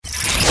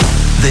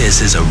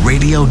This is a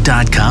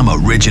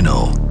Radio.com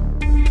original.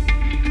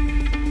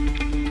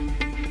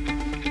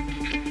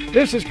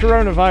 This is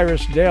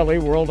Coronavirus Daily,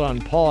 World on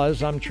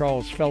Pause. I'm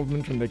Charles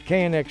Feldman from the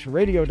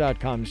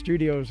KNXRadio.com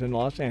studios in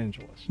Los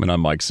Angeles. And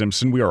I'm Mike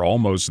Simpson. We are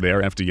almost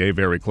there. FDA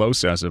very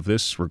close, as of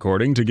this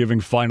recording, to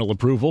giving final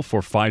approval for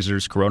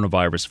Pfizer's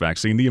coronavirus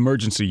vaccine, the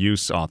emergency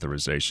use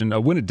authorization.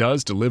 When it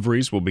does,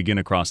 deliveries will begin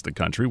across the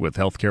country, with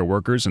healthcare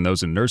workers and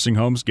those in nursing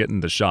homes getting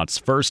the shots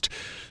first.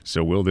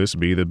 So will this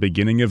be the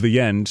beginning of the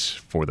end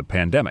for the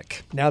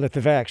pandemic? Now that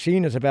the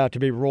vaccine is about to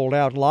be rolled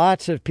out,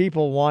 lots of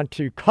people want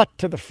to cut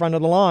to the front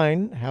of the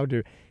line. How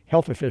do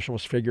health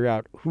officials figure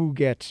out who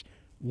gets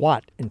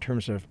what in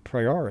terms of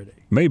priority?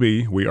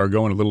 Maybe we are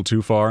going a little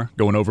too far,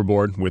 going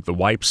overboard with the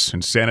wipes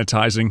and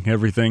sanitizing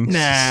everything.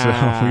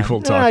 Nah. So we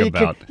will talk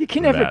about you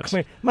can never that.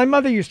 clean. My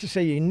mother used to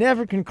say you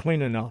never can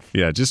clean enough.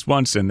 Yeah, just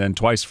once and then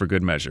twice for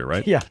good measure,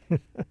 right? Yeah.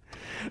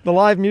 The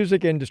live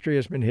music industry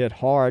has been hit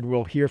hard.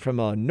 We'll hear from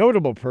a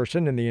notable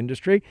person in the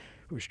industry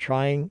who's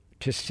trying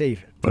to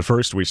save it. But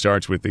first, we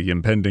start with the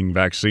impending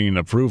vaccine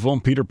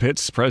approval. Peter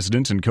Pitts,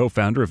 president and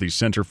co-founder of the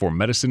Center for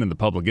Medicine and the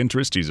Public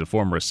Interest. He's a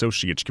former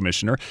associate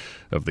commissioner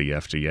of the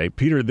FDA.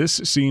 Peter, this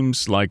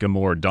seems like a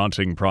more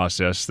daunting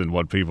process than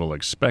what people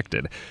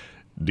expected.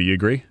 Do you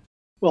agree?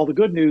 Well, the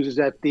good news is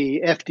that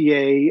the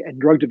FDA and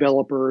drug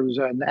developers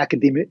and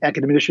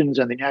academicians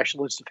and the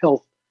National Institute of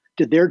Health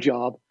did their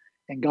job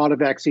and got a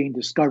vaccine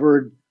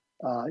discovered.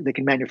 They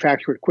can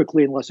manufacture it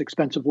quickly and less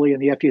expensively,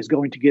 and the FDA is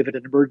going to give it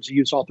an emergency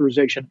use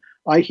authorization,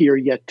 I hear,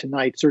 yet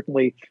tonight,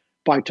 certainly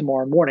by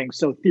tomorrow morning.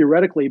 So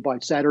theoretically, by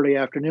Saturday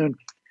afternoon,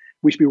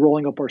 we should be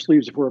rolling up our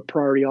sleeves for a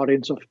priority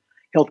audience of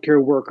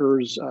healthcare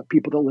workers,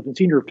 people that live in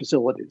senior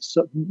facilities.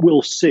 So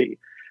we'll see.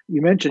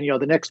 You mentioned,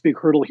 the next big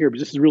hurdle here,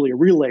 because this is really a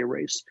relay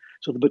race.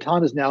 So the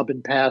baton has now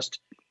been passed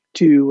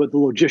to the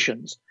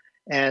logicians,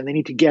 and they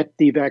need to get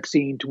the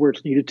vaccine to where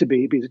it's needed to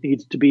be, because it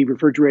needs to be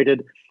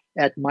refrigerated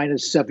at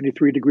minus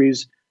 73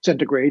 degrees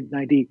centigrade,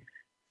 negative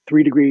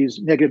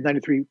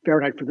 93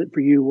 Fahrenheit for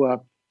you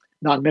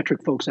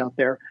non-metric folks out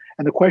there.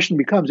 And the question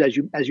becomes, as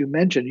you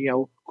mentioned,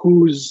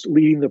 who's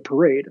leading the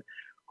parade?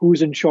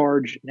 Who's in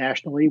charge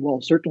nationally? Well,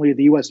 certainly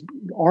the U.S.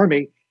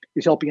 Army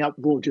is helping out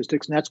with the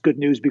logistics, and that's good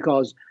news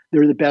because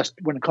they're the best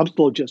when it comes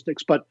to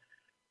logistics. But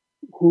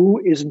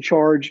who is in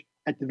charge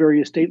at the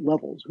various state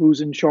levels? Who's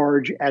in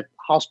charge at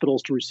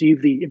hospitals to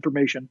receive the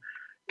information?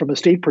 From a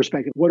state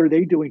perspective, what are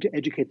they doing to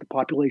educate the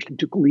population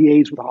to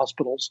liaise with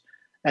hospitals?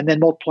 And then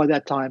multiply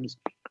that times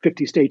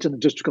 50 states and the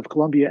District of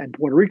Columbia and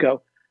Puerto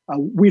Rico.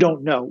 We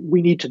don't know.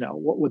 We need to know.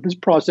 What this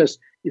process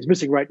is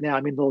missing right now,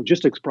 the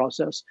logistics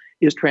process,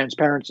 is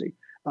transparency.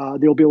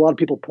 There will be a lot of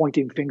people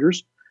pointing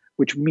fingers,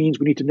 which means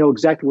we need to know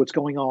exactly what's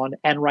going on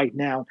and right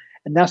now.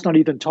 And that's not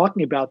even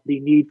talking about the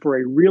need for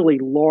a really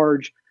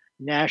large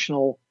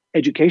national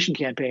education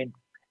campaign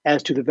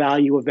as to the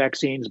value of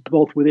vaccines,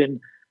 both within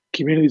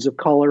communities of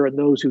color and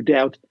those who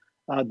doubt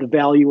the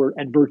value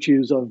and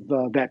virtues of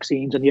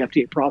vaccines and the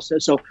FDA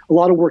process. So a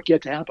lot of work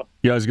yet to happen.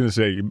 Yeah, I was going to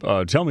say,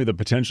 tell me the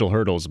potential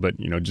hurdles, but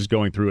just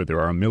going through it, there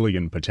are a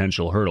million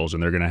potential hurdles,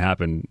 and they're going to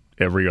happen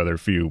every other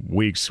few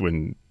weeks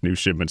when new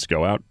shipments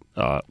go out,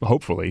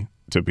 hopefully,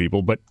 to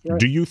people. But Right.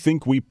 Do you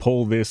think we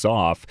pull this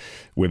off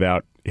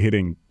without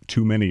hitting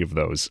too many of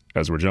those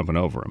as we're jumping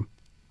over them?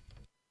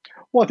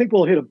 Well, I think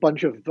we'll hit a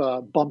bunch of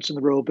bumps in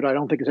the road, but I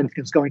don't think it's anything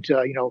that's going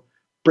to,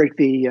 break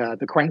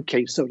the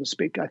crankcase, so to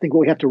speak. I think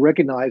what we have to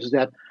recognize is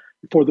that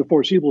for the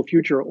foreseeable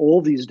future,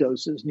 all these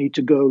doses need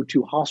to go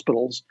to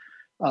hospitals,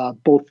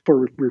 both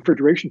for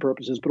refrigeration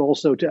purposes, but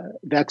also to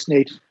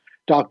vaccinate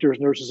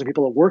doctors, nurses, and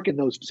people that work in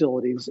those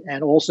facilities,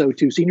 and also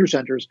to senior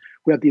centers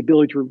who have the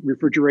ability to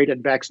refrigerate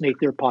and vaccinate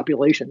their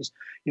populations.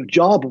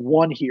 Job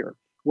one here,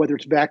 whether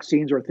it's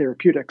vaccines or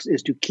therapeutics,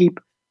 is to keep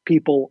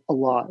people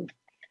alive.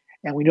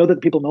 And we know that the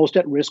people most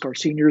at risk are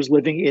seniors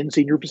living in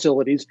senior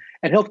facilities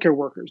and healthcare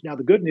workers. Now,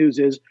 the good news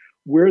is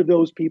where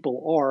those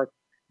people are,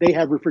 they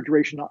have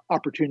refrigeration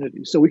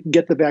opportunities. So we can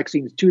get the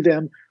vaccines to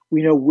them.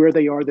 We know where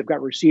they are. They've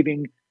got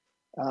receiving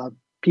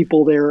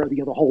people there,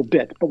 the whole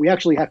bit. But we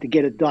actually have to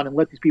get it done and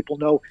let these people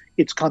know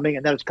it's coming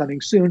and that it's coming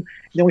soon. And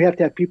then we have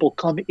to have people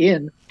come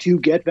in to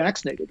get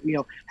vaccinated.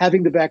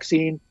 Having the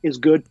vaccine is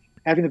good.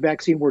 Having the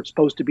vaccine where it's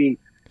supposed to be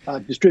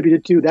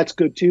distributed to, that's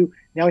good too.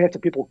 Now we have to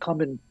people come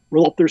and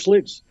roll up their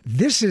sleeves.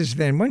 This is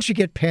then, once you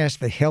get past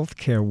the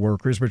healthcare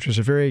workers, which is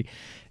a very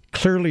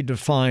clearly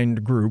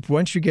defined group,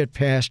 once you get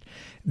past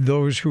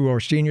those who are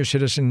senior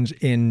citizens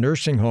in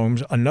nursing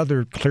homes,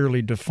 another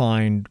clearly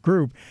defined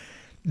group,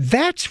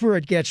 that's where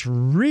it gets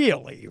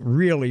really,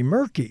 really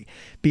murky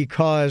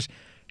because,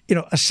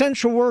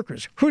 essential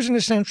workers. Who's an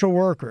essential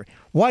worker?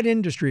 What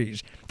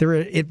industries? There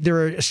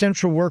are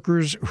essential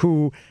workers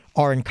who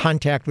are in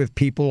contact with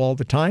people all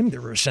the time.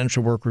 There are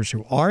essential workers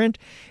who aren't.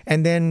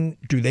 And then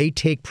do they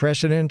take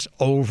precedence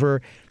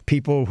over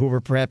people who are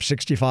perhaps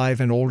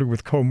 65 and older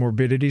with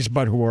comorbidities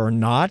but who are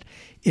not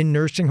in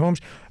nursing homes?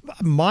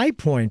 My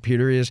point,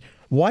 Peter, is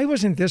why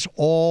wasn't this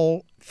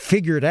all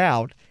figured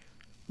out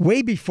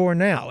way before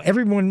now.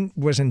 Everyone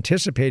was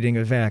anticipating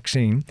a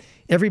vaccine.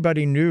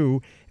 Everybody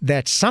knew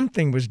that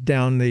something was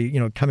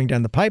coming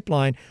down the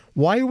pipeline.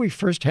 Why are we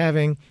first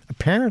having,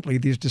 apparently,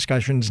 these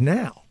discussions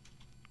now?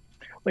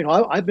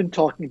 I've been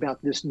talking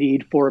about this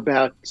need for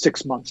about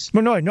 6 months.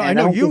 Well, no, I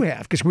know you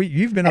have, because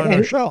you've been on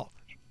our show.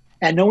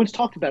 And no one's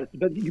talked about it.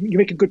 But you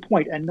make a good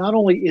point. And not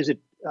only is it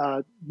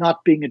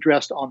not being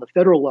addressed on the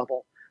federal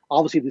level,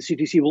 obviously the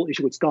CDC will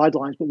issue its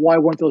guidelines, but why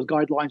weren't those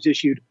guidelines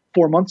issued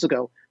 4 months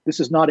ago? This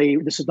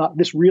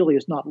really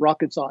is not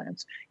rocket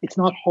science. It's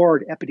not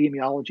hard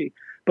epidemiology,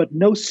 but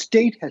no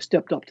state has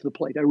stepped up to the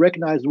plate. I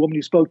recognize the woman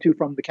you spoke to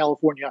from the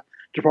California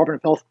Department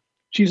of Health.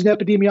 She's an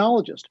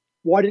epidemiologist.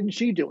 Why didn't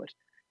she do it?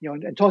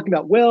 And talking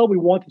about, we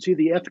want to see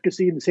the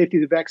efficacy and the safety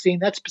of the vaccine.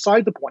 That's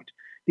beside the point.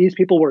 These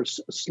people were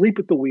asleep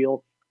at the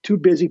wheel, too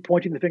busy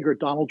pointing the finger at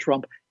Donald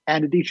Trump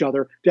and at each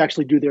other to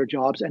actually do their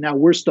jobs. And now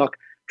we're stuck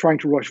trying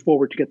to rush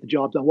forward to get the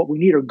job done. What we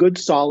need are good,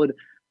 solid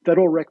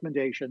federal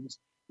recommendations.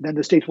 Then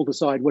the states will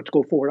decide what to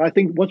go forward. I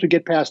think once we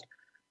get past,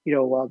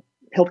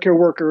 healthcare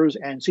workers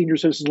and senior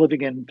citizens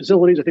living in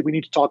facilities, I think we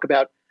need to talk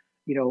about,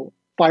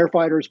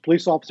 firefighters,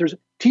 police officers,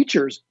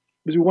 teachers,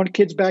 because we want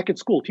kids back at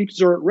school. Teachers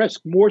are at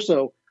risk more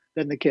so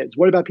than the kids.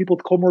 What about people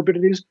with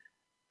comorbidities?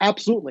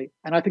 Absolutely.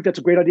 And I think that's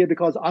a great idea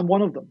because I'm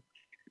one of them.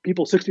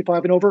 People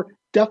 65 and over,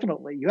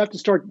 definitely. You have to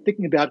start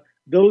thinking about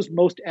those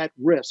most at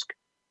risk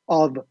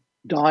of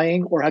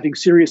dying or having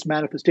serious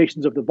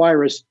manifestations of the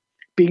virus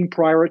being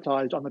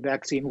prioritized on the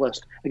vaccine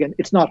list. Again,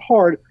 it's not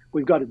hard.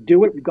 We've got to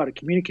do it. We've got to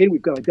communicate.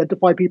 We've got to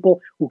identify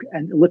people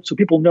so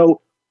people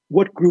know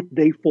what group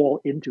they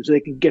fall into so they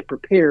can get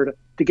prepared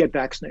to get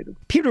vaccinated.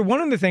 Peter, one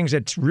of the things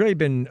that's really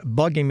been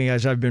bugging me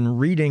as I've been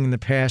reading in the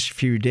past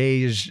few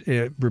days,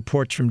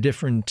 reports from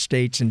different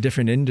states and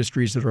different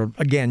industries that are,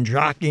 again,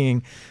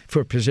 jockeying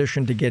for a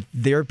position to get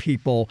their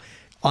people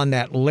on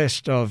that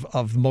list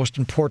of most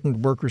important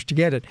workers to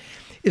get it,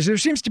 is there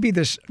seems to be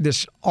this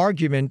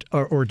argument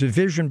or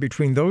division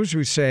between those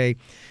who say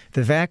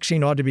the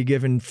vaccine ought to be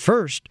given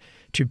first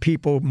to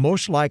people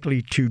most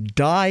likely to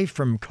die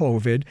from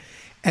COVID.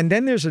 And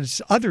then there's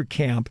this other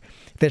camp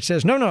that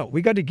says, no,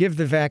 we got to give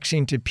the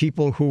vaccine to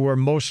people who are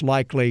most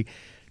likely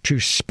to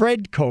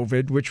spread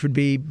COVID, which would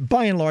be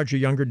by and large a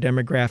younger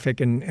demographic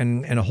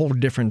and a whole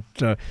different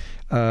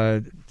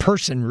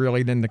person,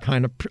 really, than the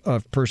kind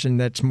of person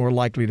that's more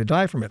likely to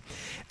die from it.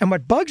 And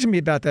what bugs me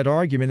about that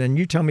argument, and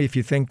you tell me if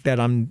you think that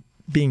I'm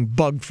being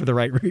bugged for the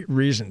right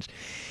reasons,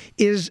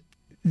 is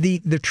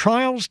the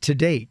trials to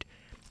date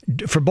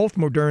for both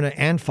Moderna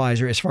and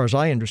Pfizer, as far as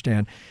I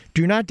understand,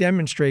 do not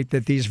demonstrate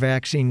that these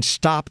vaccines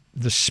stop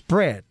the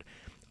spread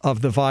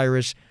of the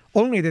virus,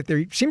 only that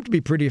they seem to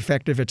be pretty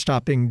effective at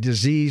stopping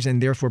disease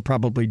and therefore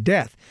probably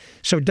death.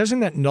 So doesn't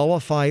that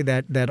nullify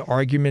that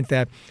argument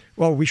that,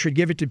 we should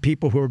give it to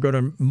people who are going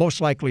to most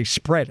likely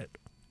spread it?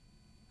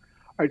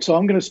 All right, so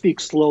I'm going to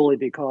speak slowly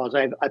because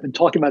I've been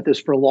talking about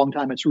this for a long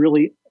time. It's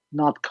really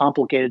not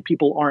complicated.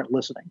 People aren't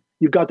listening.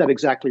 You've got that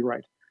exactly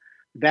right.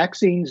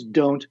 Vaccines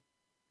don't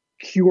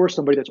cure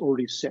somebody that's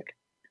already sick.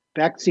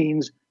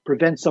 Vaccines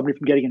prevent somebody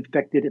from getting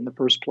infected in the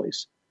first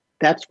place.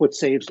 That's what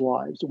saves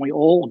lives. When we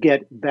all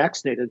get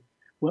vaccinated,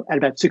 at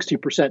about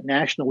 60%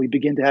 national, we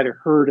begin to have a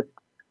herd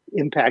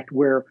impact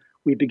where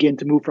we begin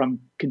to move from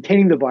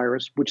containing the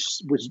virus, which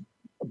was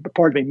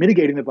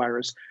mitigating the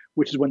virus,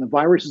 which is when the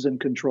virus is in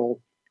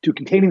control, to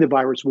containing the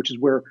virus, which is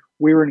where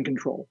we're in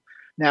control.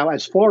 Now,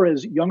 as far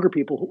as younger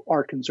people who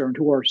are concerned,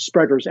 who are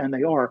spreaders, and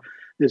they are,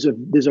 there's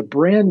a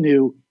brand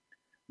new,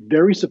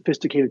 very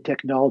sophisticated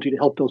technology to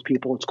help those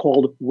people. It's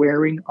called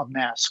wearing a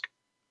mask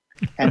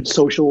and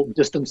social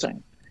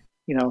distancing.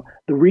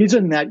 The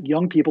reason that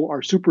young people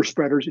are super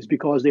spreaders is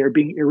because they are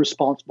being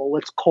irresponsible.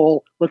 Let's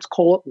call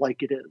it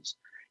like it is.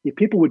 If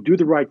people would do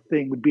the right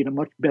thing, we'd be in a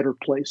much better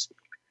place.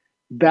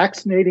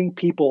 Vaccinating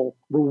people,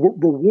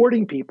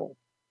 rewarding people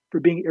for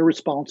being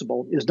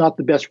irresponsible is not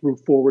the best route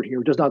forward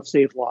here. It does not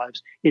save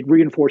lives. It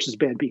reinforces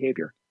bad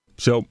behavior.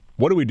 So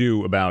what do we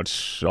do about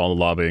all the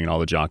lobbying and all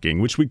the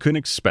jockeying, which we couldn't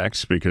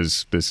expect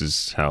because this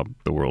is how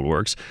the world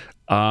works?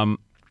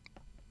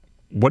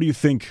 What do you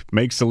think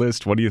makes the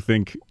list? What do you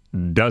think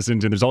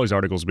doesn't? And there's all these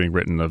articles being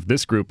written of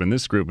this group and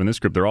this group and this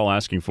group. They're all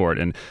asking for it.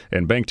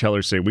 And bank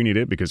tellers say we need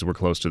it because we're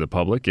close to the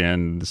public.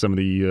 And some of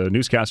the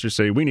newscasters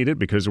say we need it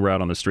because we're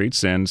out on the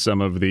streets. And some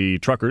of the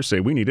truckers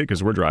say we need it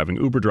because we're driving.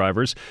 Uber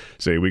drivers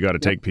say we got to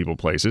take people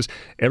places.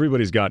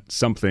 Everybody's got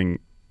something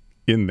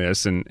in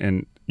this.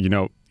 And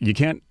you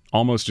can't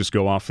almost just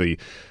go off the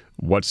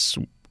what's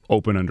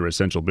open under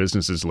essential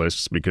businesses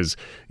lists because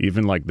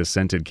even like the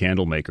scented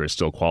candle makers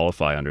still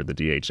qualify under the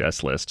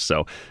DHS list.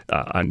 So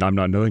I'm not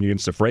nothing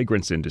against the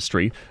fragrance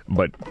industry,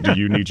 but do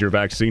you need your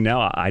vaccine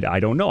now?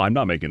 I don't know. I'm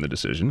not making the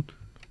decision.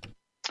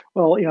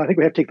 Well, I think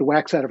we have to take the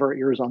wax out of our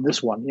ears on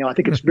this one. I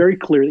think it's very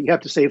clear that you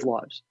have to save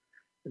lives.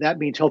 That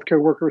means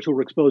healthcare workers who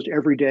are exposed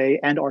every day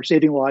and are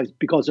saving lives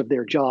because of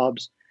their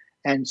jobs,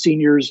 and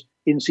seniors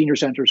in senior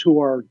centers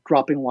who are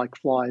dropping like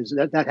flies.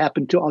 That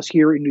happened to us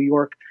here in New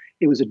York.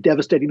 It was a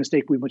devastating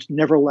mistake we must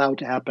never allow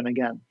to happen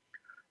again.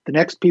 The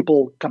next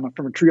people, coming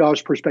from a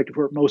triage perspective,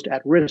 who are most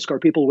at risk are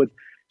people with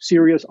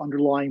serious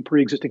underlying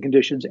pre-existing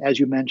conditions, as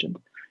you mentioned.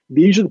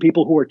 These are the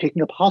people who are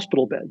taking up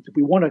hospital beds. If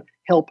we want to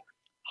help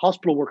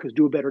hospital workers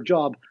do a better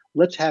job,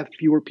 let's have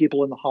fewer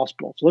people in the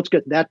hospital. So let's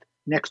get that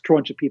next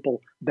tranche of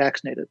people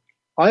vaccinated.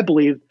 I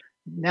believe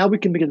now we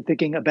can begin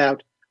thinking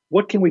about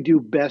what can we do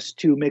best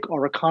to make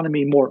our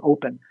economy more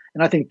open.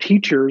 And I think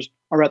teachers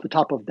are at the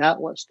top of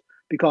that list,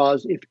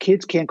 because if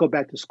kids can't go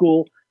back to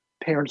school,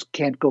 parents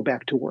can't go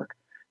back to work.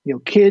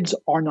 Kids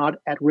are not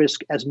at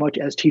risk as much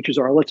as teachers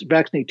are. Let's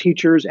vaccinate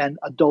teachers and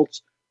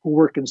adults who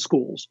work in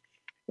schools.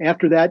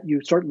 After that,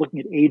 you start looking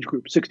at age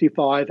groups,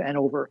 65 and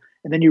over,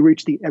 and then you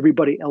reach the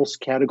everybody else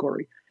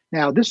category.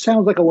 Now, this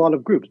sounds like a lot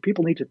of groups.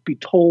 People need to be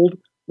told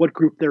what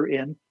group they're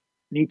in,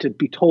 need to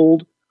be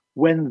told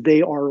when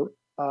they are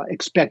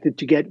expected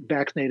to get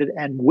vaccinated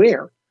and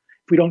where.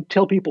 If we don't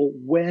tell people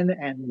when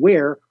and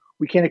where,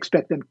 we can't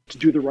expect them to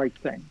do the right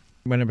thing.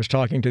 When I was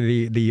talking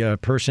to the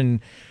person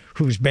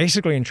who's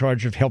basically in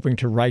charge of helping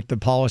to write the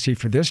policy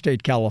for this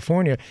state,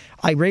 California,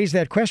 I raised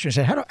that question. I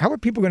said, how are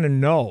people going to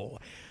know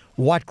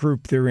what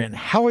group they're in?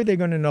 How are they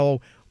going to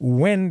know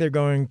when they're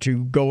going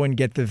to go and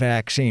get the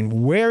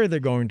vaccine, where they're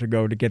going to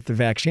go to get the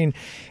vaccine?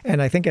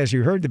 And I think, as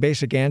you heard, the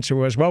basic answer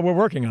was, well, we're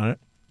working on it.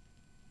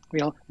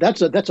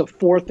 That's a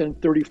 4th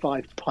and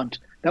 35 punt.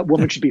 That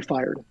woman should be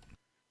fired.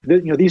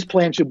 These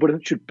plans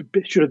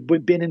should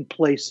have been in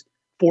place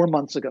 4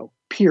 months ago,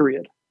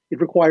 period. It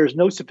requires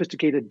no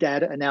sophisticated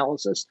data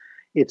analysis.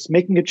 It's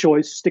making a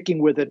choice,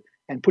 sticking with it,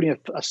 and putting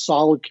a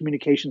solid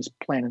communications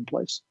plan in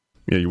place.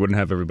 Yeah, you wouldn't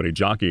have everybody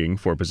jockeying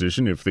for a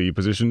position if the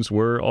positions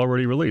were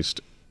already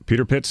released.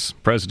 Peter Pitts,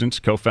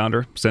 President,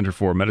 Co-founder, Center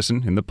for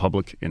Medicine in the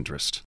Public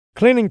Interest.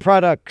 Cleaning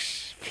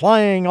products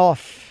flying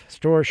off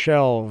store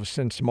shelves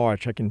since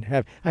March. I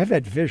have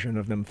that vision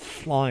of them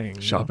flying.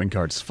 Shopping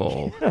carts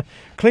full.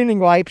 Cleaning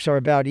wipes are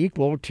about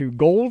equal to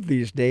gold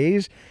these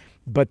days,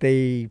 but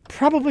they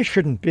probably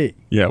shouldn't be.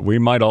 Yeah, we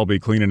might all be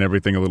cleaning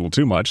everything a little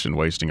too much and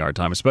wasting our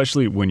time,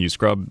 especially when you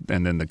scrub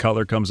and then the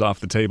color comes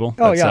off the table.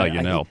 That's how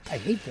you know. I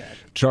hate that.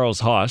 Charles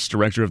Haas,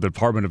 director of the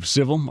Department of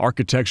Civil,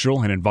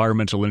 Architectural, and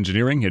Environmental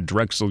Engineering at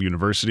Drexel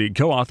University,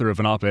 co-author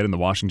of an op-ed in the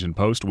Washington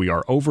Post, "We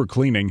are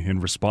over-cleaning in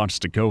response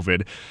to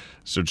COVID."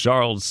 So,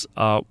 Charles,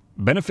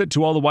 benefit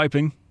to all the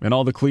wiping and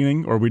all the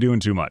cleaning, or are we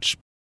doing too much?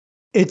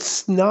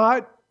 It's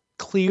not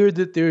clear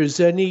that there's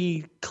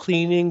any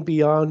cleaning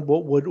beyond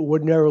what would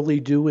ordinarily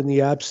do in the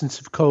absence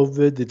of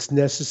COVID that's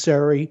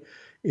necessary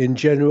in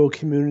general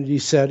community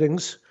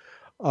settings.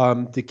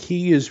 The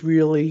key is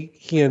really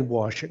hand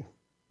washing.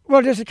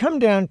 Well, does it come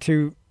down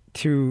to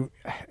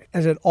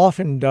as it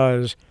often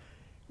does,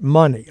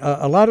 money?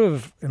 A lot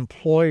of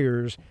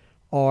employers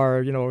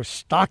are,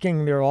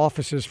 stocking their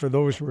offices for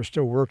those who are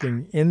still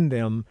working in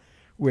them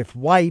with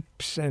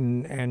wipes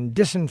and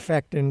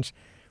disinfectants,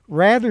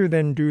 rather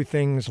than do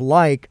things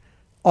like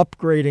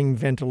upgrading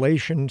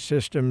ventilation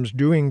systems,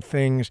 doing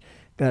things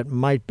that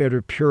might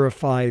better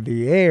purify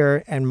the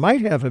air and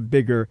might have a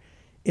bigger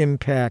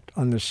impact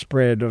on the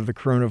spread of the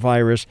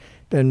coronavirus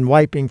than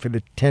wiping for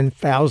the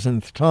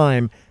 10,000th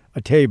time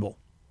a table.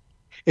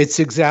 It's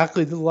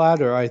exactly the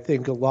latter. I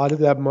think a lot of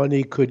that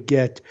money could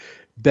get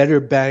better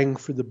bang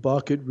for the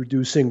buck at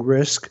reducing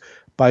risk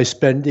by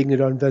spending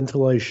it on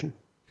ventilation.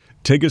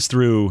 Take us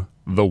through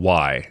the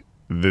why.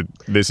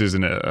 This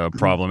isn't a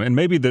problem. And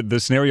maybe the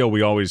scenario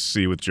we always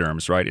see with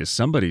germs, right, is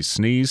somebody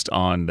sneezed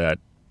on that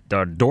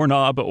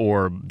doorknob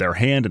or their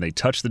hand and they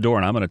touch the door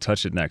and I'm going to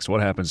touch it next.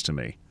 What happens to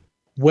me?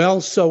 Well,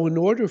 so in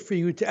order for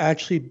you to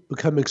actually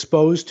become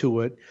exposed to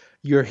it,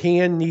 your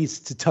hand needs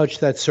to touch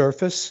that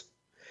surface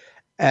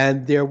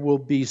and there will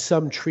be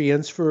some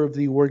transfer of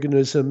the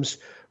organisms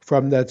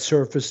from that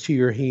surface to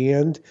your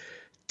hand.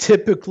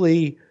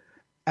 Typically,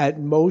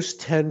 at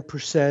most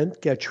 10%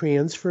 get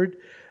transferred.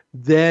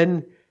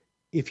 Then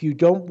if you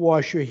don't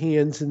wash your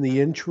hands in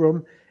the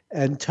interim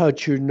and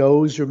touch your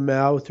nose or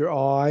mouth or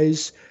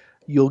eyes,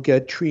 you'll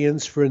get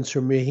transference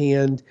from your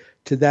hand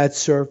to that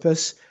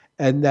surface,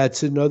 and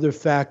that's another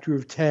factor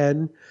of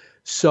 10.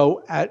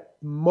 So at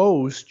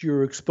most,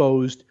 you're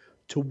exposed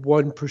to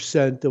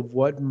 1% of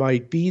what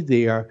might be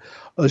there,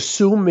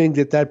 assuming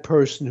that that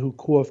person who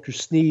coughed or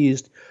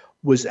sneezed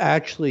was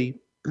actually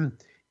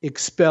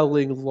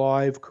expelling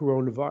live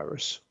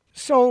coronavirus.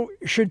 So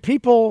should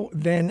people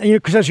then,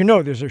 because as you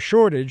know, there's a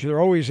shortage, there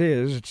always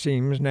is, it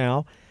seems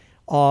now,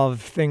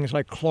 of things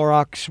like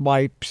Clorox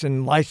wipes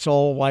and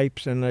Lysol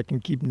wipes, and I can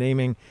keep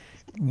naming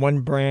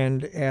one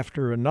brand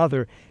after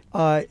another.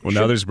 Now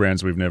there's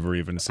brands we've never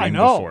even seen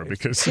before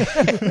because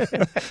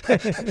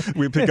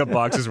we pick up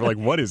boxes, we're like,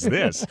 what is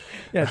this?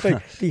 Yeah, it's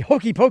like the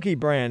Hokey Pokey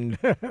brand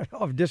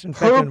of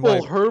disinfectant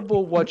wipes.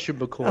 Herbal,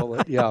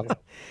 whatchamacallit, yeah.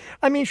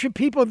 I mean, should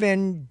people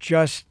then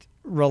just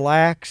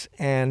relax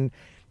and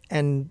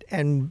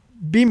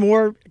be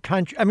more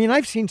conscious? I mean,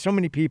 I've seen so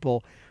many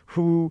people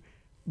who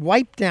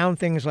wipe down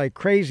things like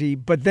crazy,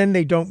 but then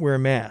they don't wear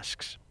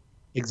masks.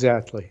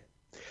 Exactly.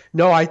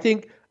 No, I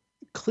think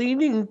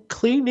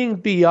cleaning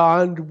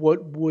beyond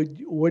what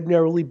would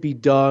ordinarily be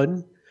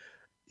done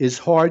is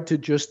hard to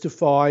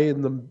justify,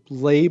 and the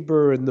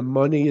labor and the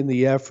money and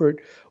the effort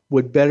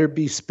would better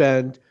be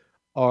spent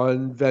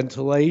on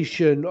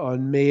ventilation,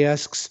 on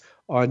masks,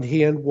 on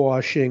hand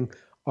washing,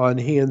 on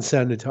hand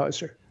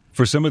sanitizer.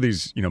 For some of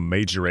these,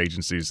 major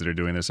agencies that are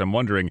doing this, I'm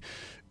wondering,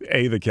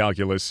 A, the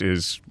calculus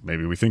is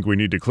maybe we think we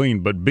need to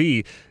clean, but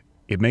B,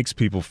 it makes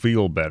people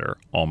feel better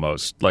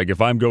almost. Like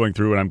if I'm going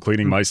through and I'm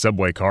cleaning my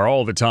subway car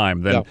all the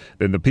time, then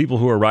the people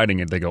who are riding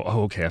it, they go,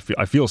 oh, okay,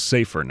 I feel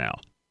safer now.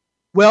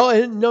 Well,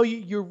 and no,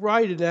 you're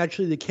right. And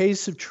actually the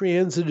case of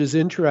transit is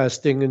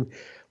interesting. And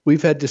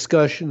we've had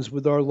discussions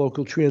with our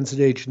local transit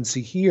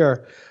agency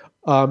here.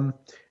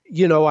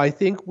 I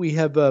think we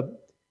have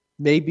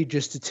maybe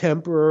just a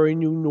temporary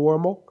new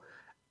normal,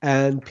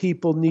 and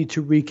people need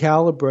to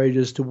recalibrate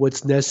as to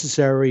what's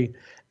necessary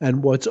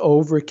and what's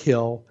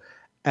overkill.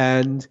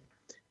 And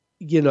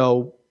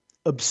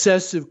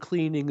obsessive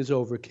cleaning is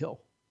overkill.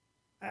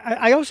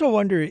 I also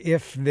wonder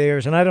if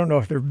there's, and I don't know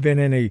if there have been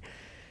any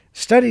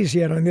studies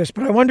yet on this,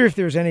 but I wonder if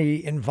there's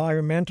any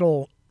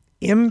environmental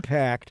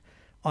impact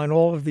on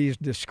all of these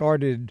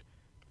discarded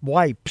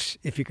wipes,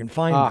 if you can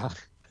find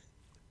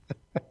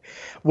them.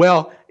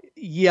 Well,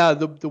 yeah,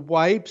 the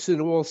wipes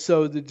and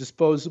also the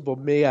disposable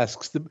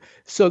masks.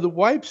 So the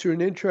wipes are an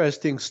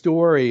interesting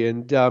story.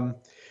 And,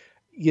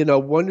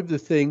 one of the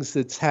things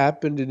that's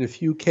happened in a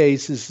few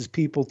cases is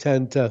people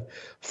tend to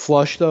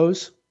flush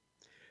those.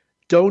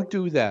 Don't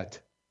do that.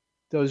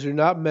 Those are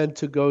not meant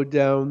to go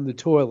down the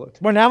toilet.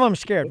 Well, now I'm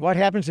scared. What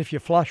happens if you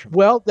flush them?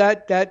 Well,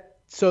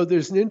 so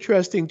there's an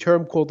interesting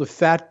term called a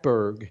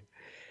fatberg.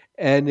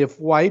 And if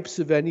wipes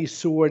of any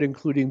sort,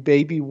 including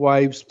baby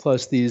wipes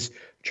plus these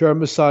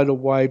germicidal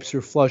wipes,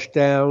 are flushed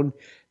down,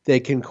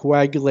 they can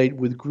coagulate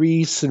with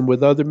grease and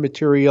with other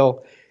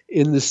material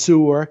in the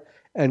sewer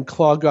and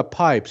clog up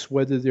pipes,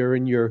 whether they're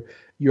in your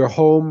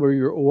home or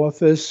your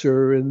office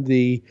or in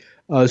the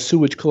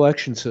sewage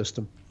collection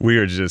system. We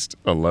are just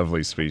a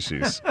lovely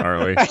species,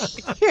 aren't we?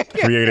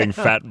 Creating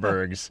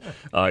fatbergs.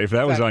 If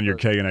that was on your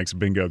KNX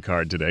bingo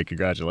card today,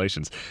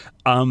 congratulations.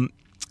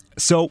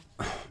 So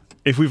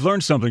if we've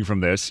learned something from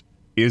this,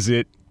 is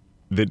it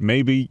that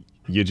maybe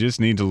you just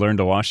need to learn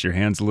to wash your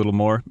hands a little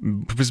more?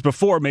 Because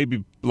before,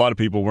 maybe a lot of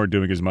people weren't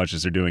doing as much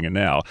as they're doing it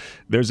now.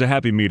 There's a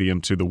happy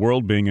medium to the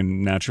world being a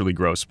naturally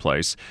gross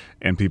place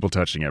and people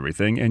touching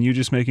everything, and you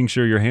just making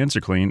sure your hands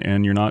are clean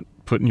and you're not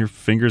putting your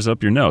fingers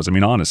up your nose. I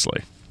mean,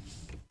 honestly.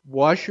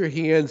 Wash your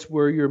hands,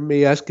 wear your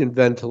mask, and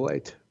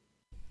ventilate.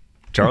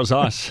 Charles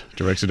Haas,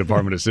 Director,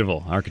 Department of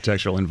Civil,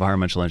 Architectural and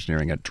Environmental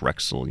Engineering at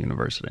Drexel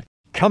University.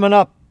 Coming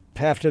up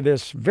after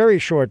this very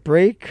short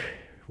break,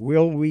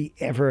 will we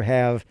ever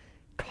have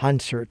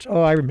concerts?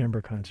 Oh, I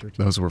remember concerts.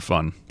 Those were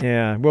fun.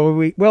 Yeah. Will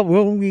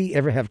we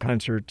ever have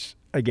concerts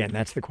again?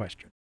 That's the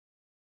question.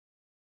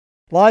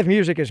 Live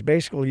music has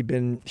basically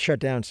been shut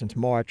down since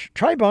March.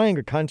 Try buying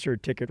a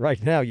concert ticket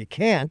right now. You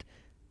can't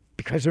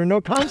because there are no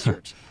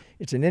concerts.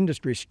 It's an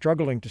industry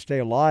struggling to stay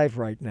alive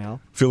right now.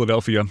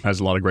 Philadelphia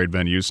has a lot of great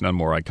venues, none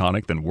more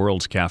iconic than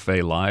World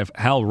Cafe Live.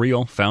 Hal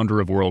Reel,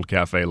 founder of World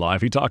Cafe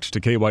Live, he talked to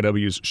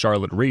KYW's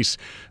Charlotte Reese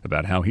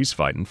about how he's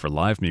fighting for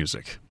live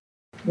music.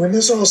 When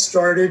this all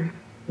started,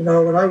 when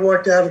I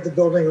walked out of the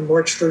building on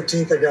March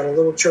 13th, I got a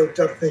little choked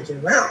up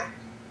thinking, wow,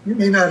 you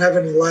may not have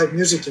any live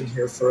music in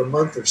here for a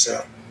month or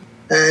so.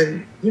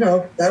 And,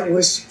 that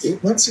was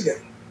 8 months ago.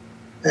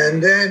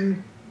 And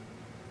then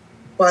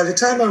by the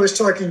time I was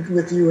talking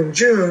with you in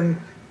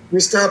June, we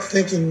stopped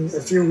thinking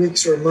a few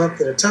weeks or a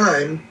month at a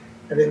time.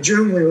 And in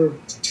June, we were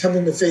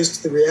coming to face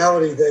the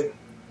reality that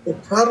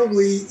it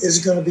probably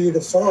is going to be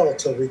the fall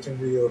till we can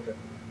reopen.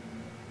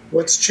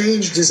 What's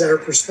changed is our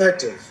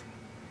perspective.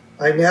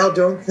 I now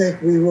don't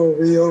think we will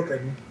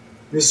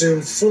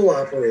resume full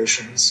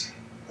operations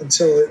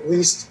until at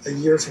least a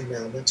year from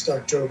now, next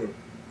October,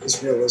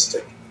 is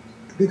realistic.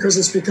 Because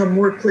it's become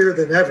more clear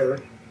than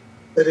ever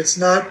that it's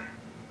not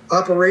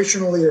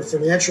operationally or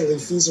financially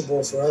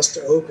feasible for us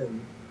to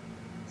open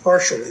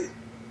partially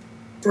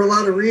for a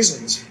lot of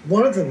reasons.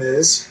 One of them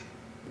is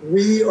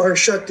we are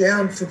shut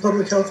down for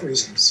public health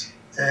reasons.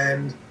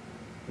 And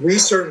we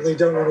certainly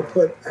don't want to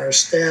put our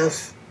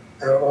staff,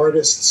 our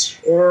artists,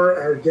 or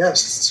our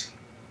guests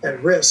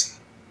at risk.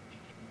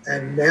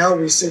 And now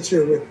we sit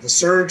here with the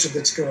surge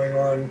that's going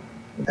on,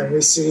 and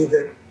we see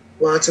that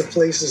lots of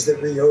places that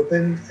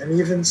reopened, and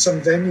even some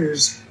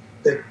venues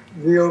that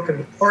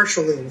reopened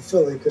partially in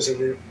Philly because of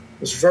the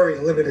was very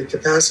limited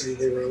capacity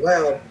they were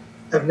allowed,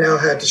 have now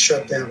had to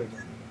shut down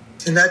again.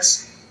 And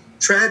that's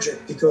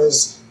tragic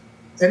because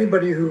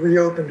anybody who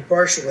reopened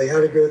partially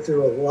had to go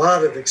through a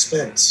lot of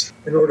expense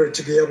in order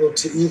to be able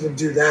to even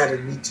do that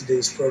and meet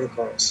today's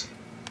protocols.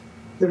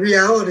 The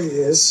reality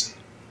is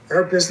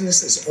our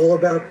business is all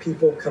about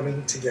people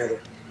coming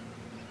together.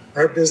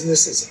 Our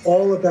business is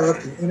all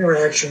about the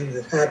interaction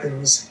that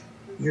happens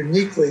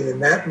uniquely in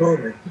that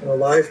moment in a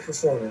live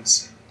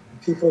performance,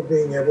 and people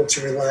being able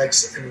to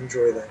relax and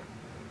enjoy that.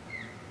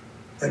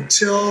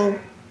 Until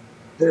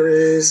there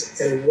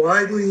is a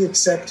widely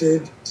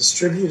accepted,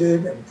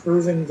 distributed, and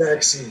proven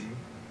vaccine,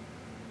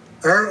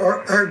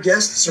 our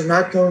guests are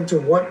not going to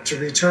want to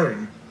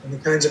return. and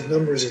the kinds of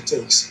numbers it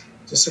takes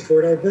to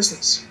support our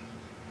business.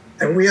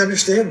 And we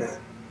understand that.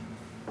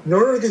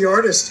 Nor are the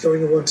artists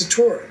going to want to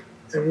tour.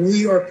 And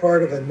we are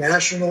part of a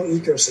national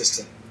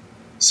ecosystem.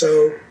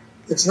 So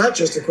it's not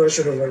just a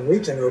question of when we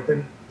can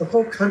open, the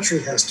whole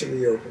country has to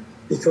reopen,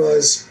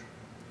 because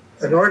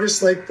an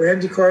artist like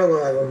Brandi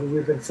Carlile, who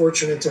we've been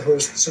fortunate to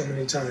host so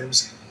many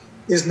times,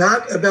 is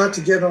not about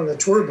to get on a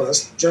tour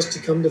bus just to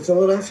come to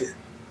Philadelphia.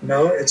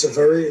 No, it's a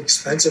very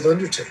expensive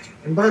undertaking.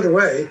 And by the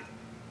way,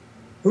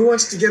 who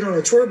wants to get on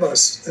a tour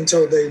bus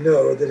until they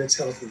know that it's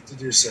healthy to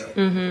do so?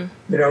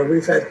 Mm-hmm. You know,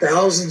 we've had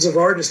thousands of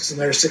artists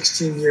in our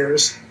 16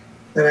 years,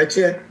 and I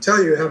can't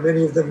tell you how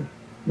many of them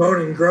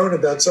moan and groan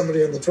about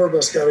somebody on the tour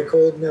bus got a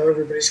cold, now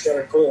everybody's got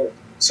a cold.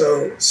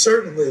 So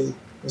certainly,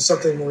 with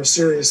something more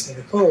serious than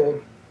a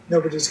cold,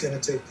 nobody's going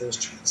to take those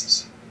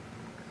chances.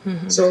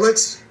 Mm-hmm. So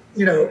let's,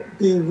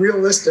 be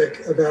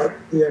realistic about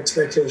the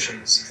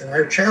expectations. And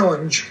our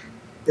challenge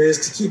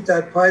is to keep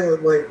that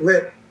pilot light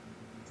lit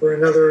for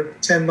another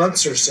 10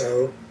 months or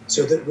so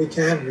that we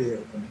can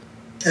reopen.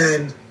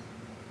 And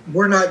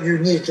we're not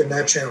unique in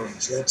that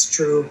challenge. That's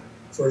true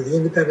for the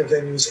independent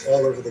venues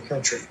all over the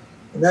country.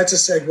 And that's a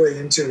segue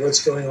into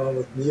what's going on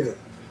with NIVA.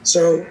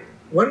 So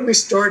when we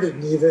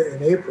started NIVA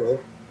in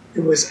April,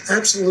 it was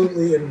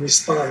absolutely in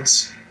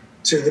response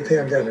to the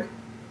pandemic.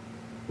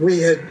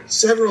 We had,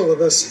 several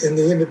of us in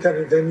the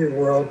independent venue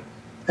world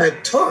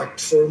had talked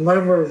for a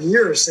number of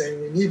years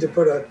saying we need to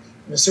put an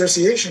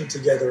association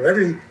together.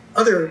 Every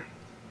other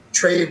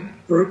trade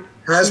group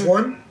has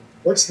one.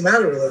 What's the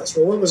matter with us?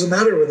 Well, what was the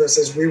matter with us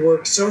is we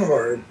worked so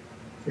hard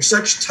for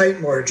such tight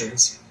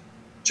margins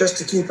just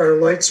to keep our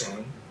lights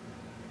on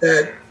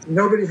that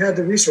nobody had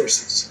the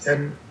resources.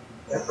 And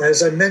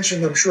as I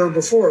mentioned, I'm sure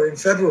before, in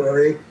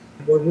February,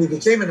 when we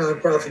became a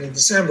nonprofit in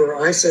December,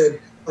 I said,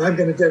 I'm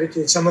going to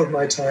dedicate some of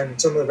my time and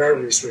some of our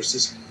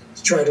resources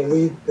to try to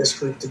lead this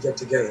group to get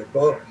together.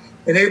 Well,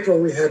 in April,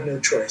 we had no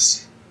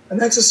choice. And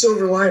that's a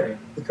silver lining,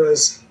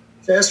 because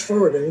fast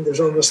forwarding, there's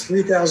almost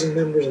 3,000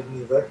 members of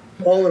NIVA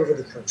all over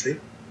the country.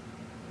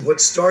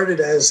 What started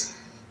as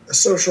a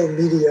social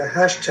media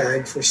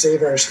hashtag for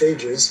Save Our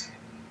Stages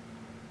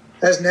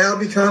has now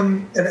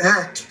become an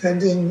act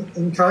pending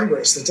in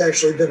Congress that's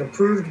actually been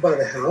approved by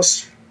the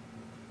House,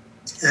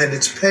 and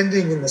it's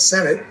pending in the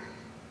Senate,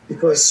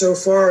 because so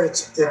far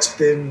it's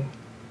been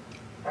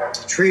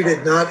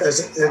treated not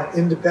as an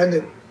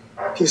independent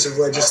piece of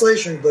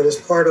legislation, but as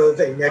part of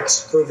a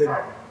next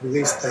COVID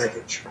relief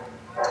package.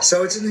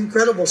 So it's an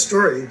incredible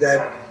story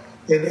that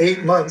in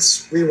 8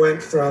 months, we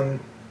went from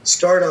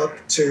startup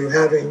to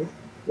having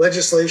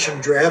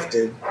legislation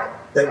drafted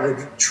that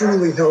would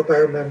truly help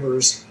our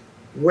members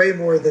way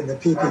more than the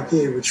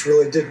PPP, which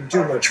really didn't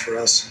do much for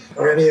us,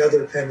 or any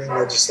other pending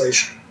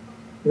legislation.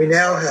 We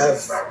now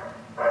have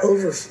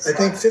over, I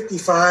think,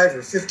 55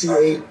 or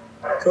 58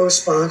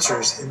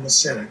 co-sponsors in the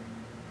Senate,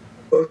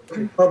 both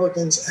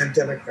Republicans and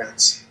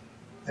Democrats.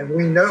 And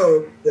we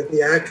know that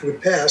the act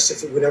would pass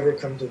if it would ever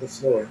come to the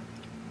floor.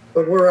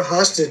 But we're a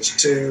hostage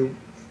to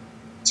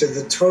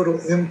the total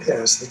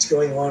impasse that's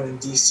going on in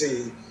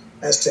D.C.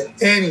 as to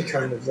any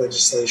kind of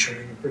legislation,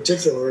 and in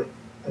particular,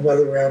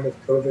 another round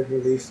of COVID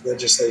relief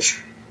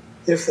legislation.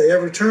 If they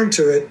ever turn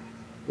to it,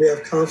 we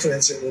have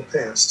confidence it will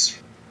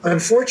pass.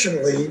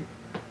 Unfortunately,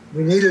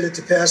 we needed it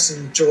to pass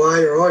in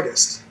July or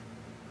August.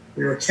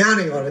 We were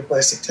counting on it by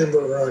September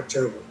or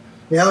October.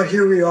 Now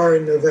here we are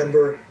in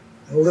November,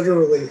 and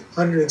literally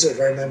hundreds of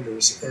our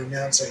members are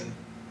announcing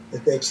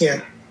that they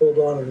can't hold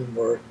on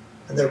anymore,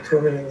 and they're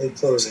permanently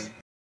closing.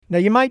 Now,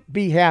 you might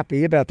be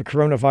happy about the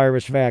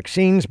coronavirus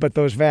vaccines, but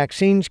those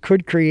vaccines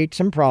could create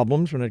some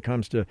problems when it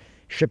comes to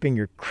shipping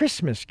your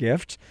Christmas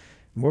gifts.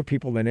 More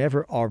people than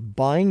ever are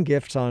buying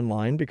gifts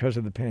online because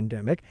of the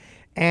pandemic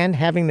and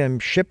having them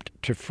shipped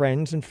to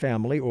friends and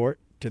family or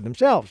to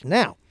themselves.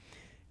 Now,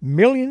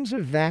 millions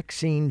of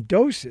vaccine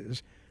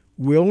doses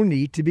will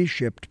need to be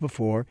shipped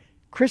before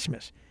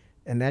Christmas,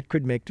 and that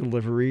could make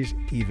deliveries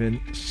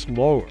even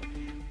slower.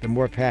 The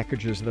more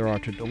packages there are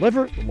to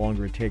deliver, the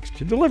longer it takes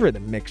to deliver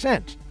them. Makes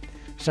sense.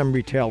 Some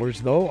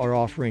retailers, though, are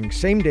offering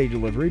same-day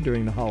delivery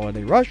during the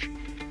holiday rush,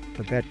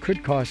 but that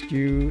could cost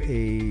you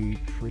a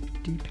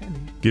pretty penny.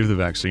 Give the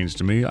vaccines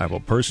to me. I will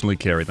personally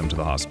carry them to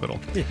the hospital.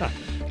 Yeah.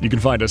 You can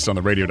find us on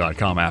the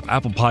radio.com app,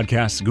 Apple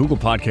Podcasts, Google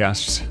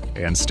Podcasts,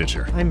 and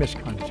Stitcher. I miss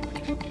Congress.